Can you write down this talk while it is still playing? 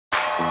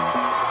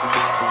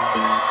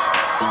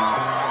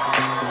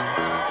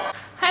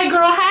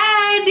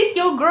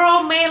your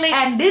girl Mailing,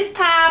 and this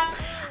time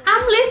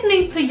I'm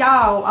listening to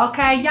y'all,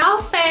 okay?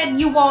 Y'all said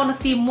you want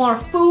to see more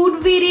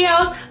food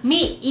videos,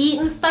 me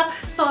eating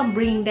stuff, so I'm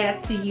bringing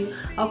that to you,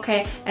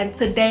 okay? And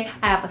today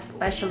I have a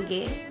special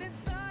guest,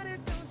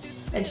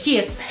 and she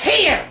is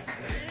here.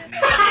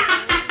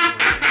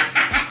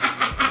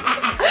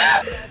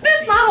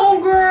 This is my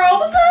homegirl.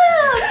 What's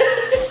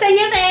up? Say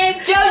your name.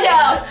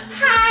 JoJo.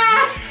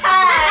 Hi.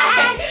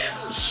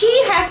 Hi.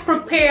 She has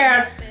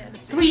prepared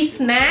 3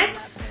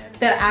 snacks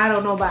that I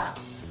don't know about.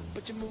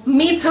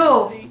 Me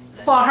too.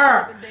 For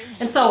her.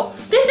 And so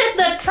this is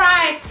the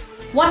try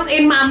what's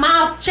in my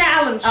mouth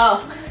challenge.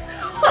 Oh.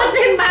 What's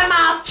in my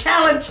mouth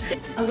challenge.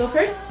 I'll go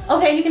first?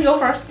 Okay, you can go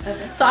first.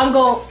 Okay. So I'm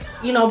going,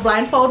 you know,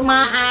 blindfold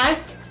my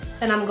eyes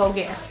and I'm going to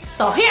guess.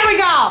 So here we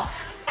go.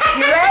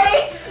 You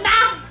ready?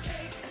 Now.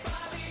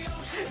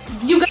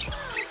 You got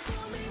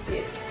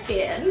It's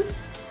in.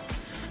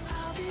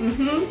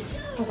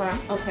 Okay.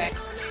 Okay.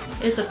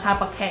 It's a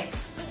type of cake.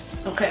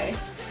 Okay.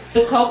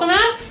 The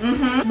coconut?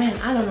 Mm-hmm. Man,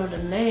 I don't know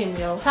the name,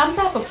 yo. Some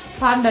type of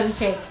pandan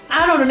cake.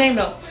 I don't know the name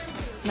though.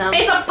 No.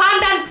 It's a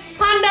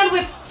pandan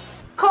with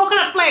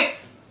coconut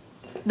flakes.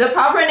 The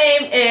proper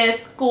name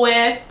is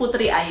Kue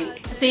Putri Ayu.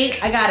 See,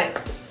 I got it.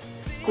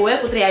 Kue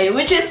Putri Ayu,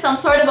 which is some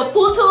sort of a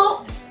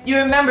putu. You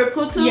remember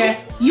putu? Yes,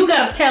 you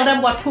gotta tell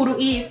them what putu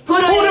is.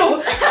 Putu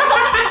is.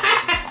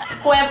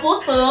 Kue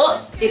putu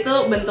itu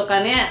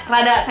bentukannya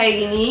rada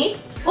kayak gini.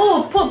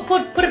 Oh,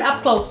 put it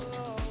up close.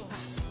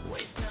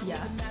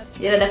 Yes.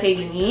 Dia rada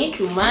kayak gini,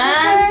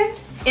 cuman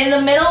in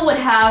the middle would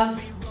have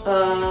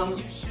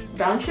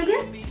brown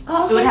sugar.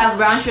 Oh, It would have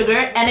brown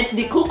sugar, and it's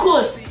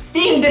dikukus,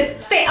 steamed.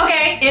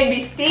 okay. It'd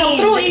be steamed. Come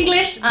through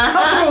English.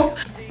 Come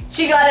through.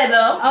 She got it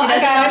though. Oh, She I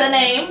doesn't got know it. the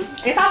name.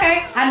 It's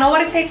okay. I know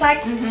what it tastes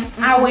like.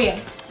 I win.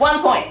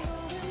 1 point.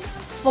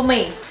 For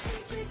me.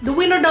 The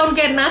winner don't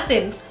get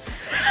nothing.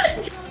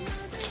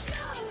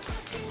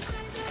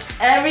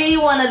 Every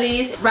one of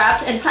these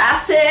wrapped in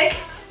plastic,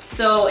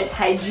 so it's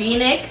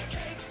hygienic.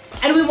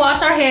 And we wash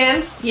our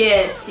hands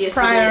Yes, yes. we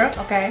prior. do.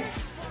 Okay.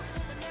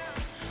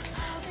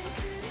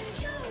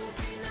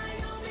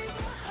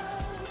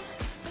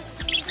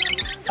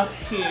 Oh,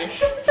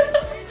 sheesh.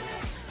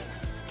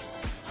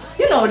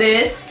 You know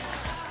this.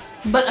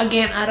 But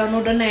again, I don't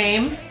know the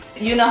name.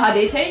 You know how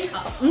they taste.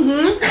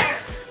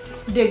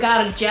 They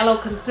got a jello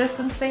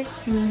consistency,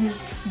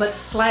 but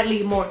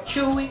slightly more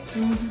chewy.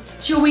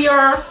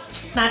 Chewier,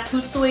 not too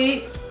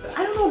sweet.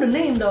 I don't know the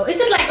name though. Is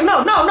it like,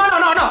 no.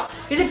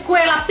 Is it kue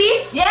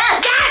lapis?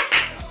 Yes. Yes!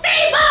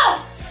 See,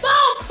 boom!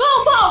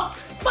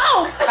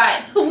 Boom!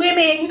 Right.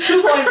 Winning.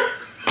 2 points.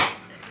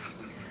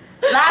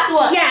 Last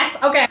one. Yes,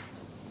 okay.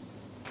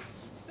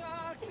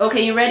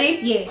 Okay, you ready?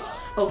 Yeah.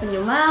 Open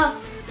your mouth.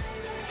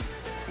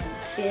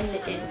 And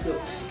in it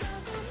goes.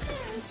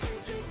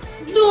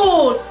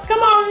 Dude, come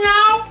on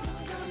now.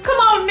 Come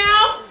on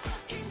now.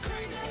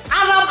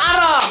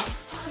 Aram.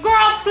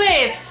 Girl,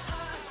 please.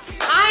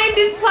 I ain't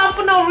this plump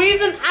for no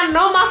reason. I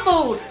know my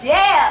food.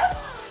 Yeah.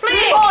 3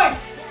 Please.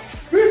 points.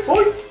 3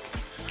 points.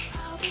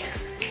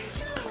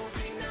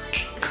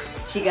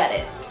 She got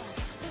it.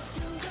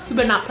 You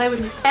better not play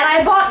with me. And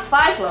I bought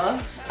 5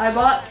 love. I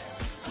bought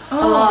a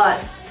lot.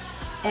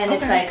 And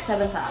it's Okay. like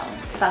 7,000.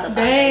 It's not the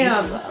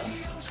Damn.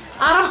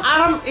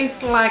 Aram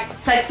is like,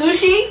 It's like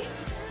sushi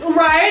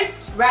right?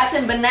 wrapped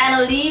in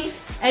banana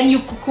leaves. And you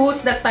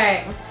cook the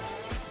thing.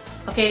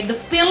 Okay, the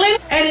filling,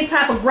 any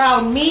type of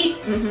ground meat,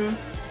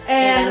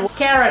 and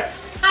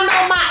carrots. I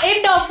know my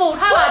Indo food.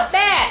 How about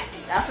that?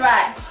 That's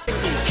right.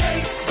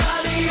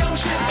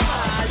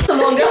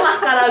 Semoga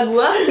maskara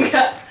gua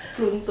nggak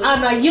luntur. Oh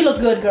no, you look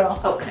good, girl.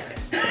 Okay.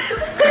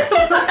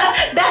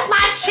 That's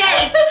not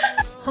shade.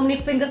 How many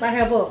fingers I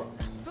have up?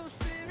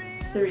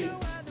 3.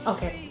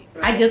 Okay,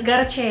 I just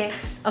got a check.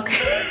 Okay.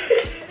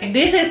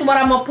 This is what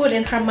I'm gonna put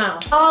in her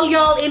mouth. All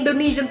y'all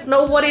Indonesians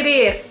know what it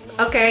is.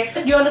 Okay,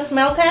 you want to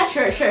smell test?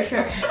 Sure.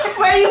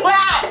 Where you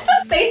at?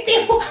 Stay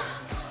still.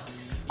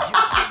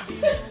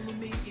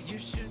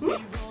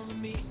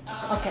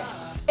 Okay.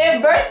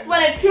 It burst when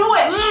I chew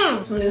it.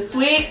 Mm. Something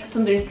sweet,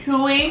 something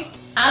chewy.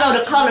 I know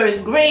the color is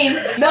green.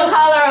 The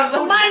color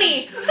of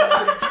Money.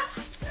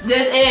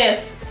 This is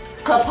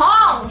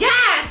kapong.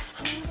 Yes.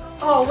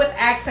 Oh, with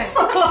accent.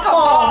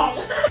 Kapong.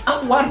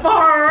 One for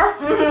her.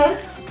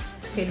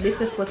 Okay,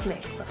 this is what's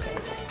next. Okay.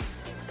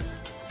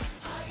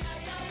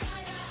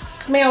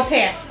 Smell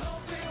test.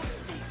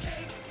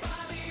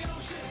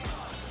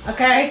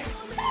 Okay.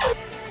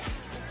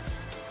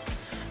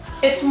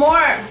 It's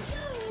more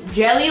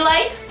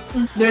jelly-like.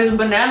 There's a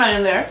banana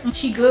in there.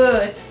 She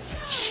good.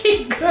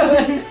 She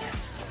good.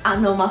 I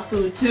know my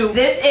food too.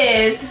 This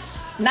is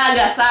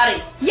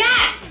Nagasari.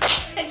 Yes.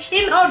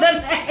 She know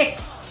the name.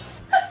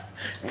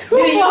 Do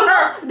you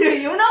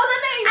know the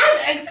name?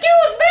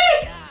 Excuse me.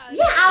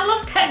 Yeah, I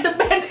looked at the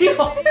menu.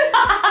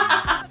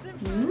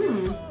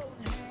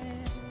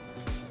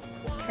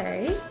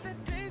 Okay.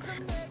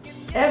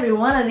 Every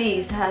one of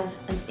these has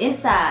an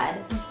inside.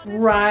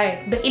 Right.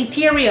 The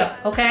interior.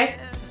 Okay.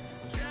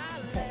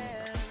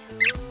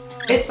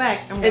 It's back.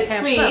 it's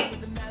sweet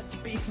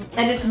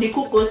and it's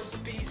dikukus,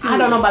 I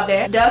don't know about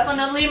that.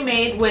 Definitely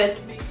made with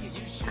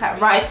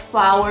rice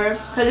flour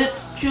because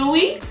it's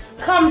chewy.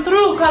 Come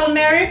through,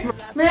 culinary.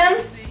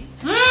 Man,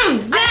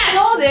 I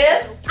know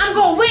this. I'm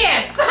gonna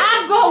win.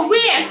 I'm gonna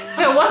win.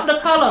 Okay, what's the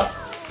color?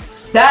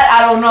 That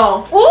I don't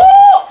know.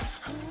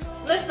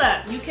 Ooh!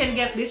 Listen, you can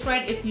get this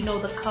right if you know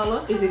the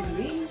color. Is it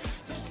green?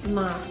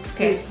 No.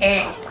 Okay,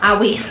 I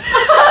win.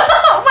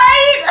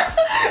 Wait!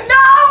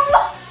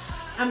 No!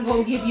 I'm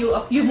gonna give you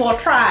a few more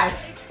tries.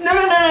 No.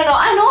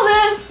 I know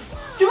this.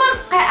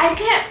 I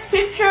can't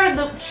picture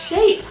the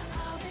shape.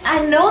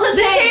 I know the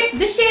taste.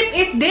 The shape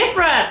is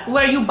different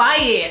where you buy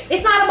it.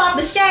 It's not about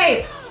the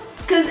shape.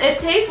 Cause it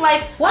tastes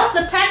like. What's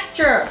the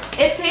texture?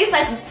 It tastes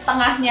like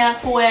tengahnya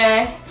kue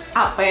ape.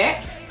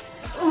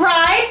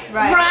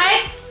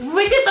 Right.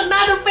 Which is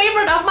another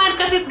favorite of mine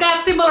because it's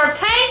got similar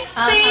taste.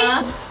 See?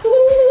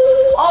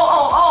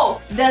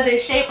 Oh. Does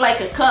it shape like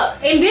a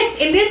cup? In this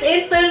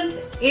instance,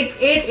 it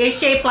is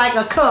shaped like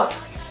a cup.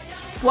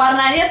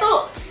 Warnanya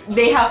tuh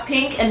they have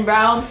pink and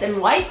browns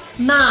and whites.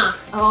 Nah.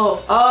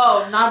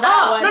 Oh, not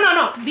that one.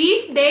 No.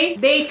 These days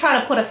they try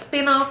to put a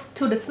spin-off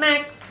to the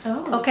snacks.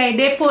 Oh. Okay,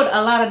 they put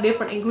a lot of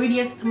different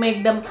ingredients to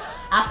make them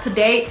up to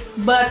date.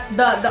 But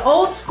the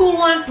old school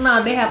ones,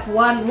 nah, they have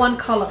one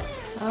color.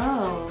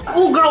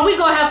 Oh girl, we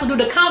gonna have to do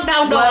the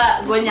countdown though.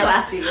 Gue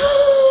nyerah sih.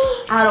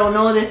 I don't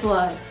know this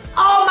one.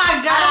 Oh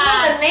my god. I don't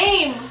know the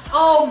name.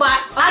 Oh my.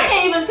 Okay. I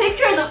can't even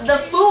picture the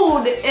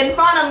food in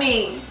front of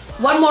me.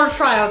 One more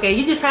try, okay?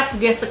 You just have to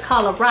guess the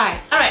color, right?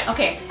 Alright,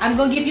 okay. I'm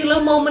gonna give you a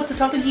little moment to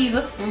talk to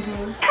Jesus.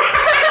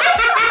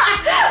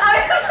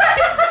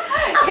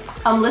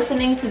 I'm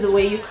listening to the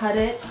way you cut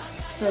it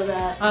so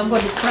that I'm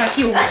gonna distract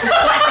you.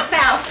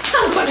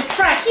 I'm gonna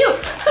distract you.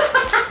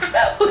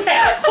 Okay,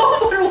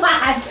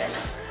 watch.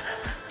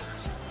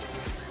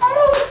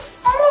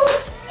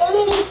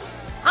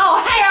 Oh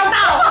hell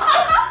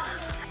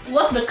no!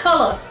 What's the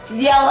color?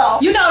 yellow.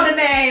 You know the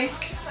name.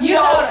 You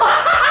No. know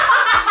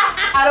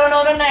I don't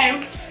know the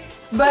name,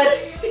 but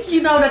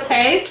you know the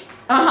taste.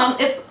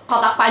 it's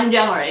kotak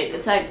panjang, right?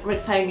 It's like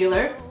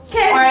rectangular.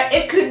 Okay. Or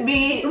it could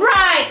be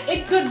Right,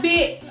 it could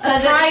be a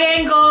Cause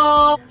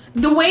triangle.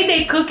 The way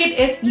they cook it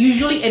is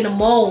usually in a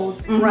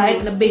mold, right?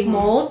 In a big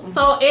mold.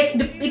 So it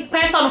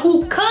depends on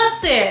who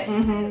cuts it.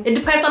 It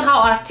depends on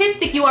how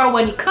artistic you are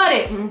when you cut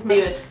it.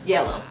 it's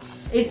yellow.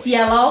 It's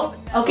yellow.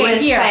 Okay,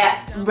 With here.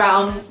 kayak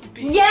brown.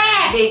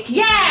 Yeah,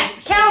 Baking. yeah,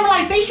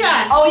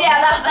 caramelization. Oh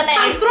yeah, that's the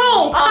Come name.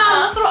 through,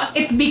 come through.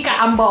 It's Bika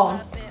Ambon.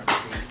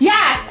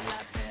 Yes.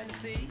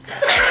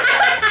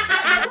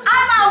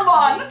 I'm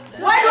Ambon.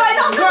 Why do I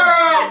know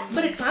Girl,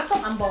 but it's not from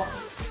Ambon.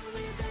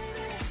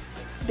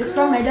 It's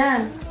from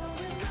Medan.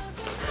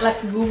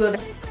 Let's Google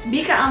it.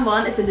 Bika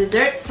Ambon is a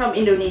dessert from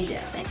Indonesia.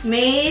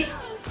 Made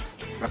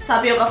from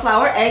tapioca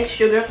flour, egg,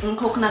 sugar, and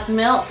coconut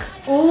milk.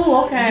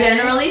 Ooh, okay.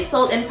 Generally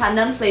sold in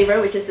pandan flavor,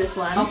 which is this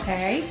one.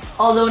 Okay.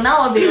 Although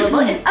now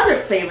available in other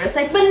flavors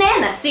like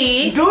banana,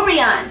 See?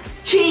 durian,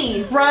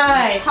 cheese,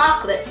 Right.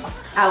 chocolate.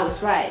 I was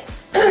right.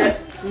 The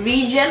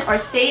region or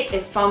state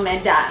is from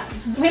Medan,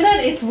 Medan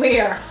is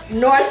where?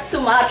 North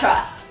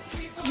Sumatra.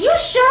 You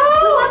sure?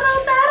 Sumatera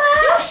Utara.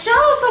 You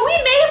sure? So we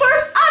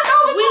neighbors?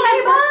 We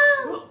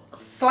neighbors.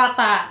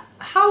 Selatan.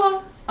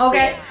 Hello.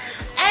 Okay.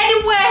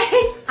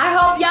 Anyway, I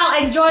hope y'all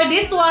enjoyed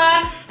this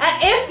one. And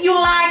if you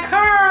like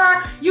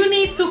her, you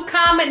need to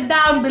comment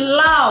down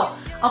below.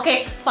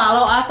 Okay,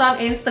 follow us on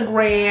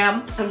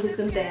Instagram. I'm just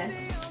gonna dance.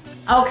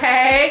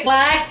 Okay,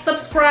 like,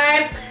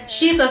 subscribe.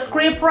 She's a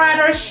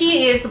scriptwriter.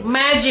 She is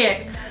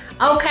magic.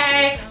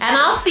 Okay, and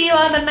I'll see you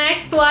on the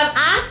next one.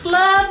 I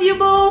love you,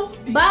 boo.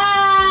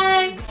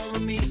 Bye.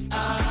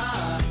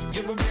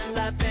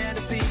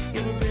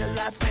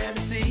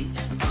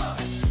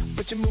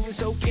 But you're moving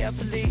so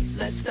carefully.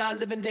 Let's start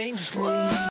living dangerously.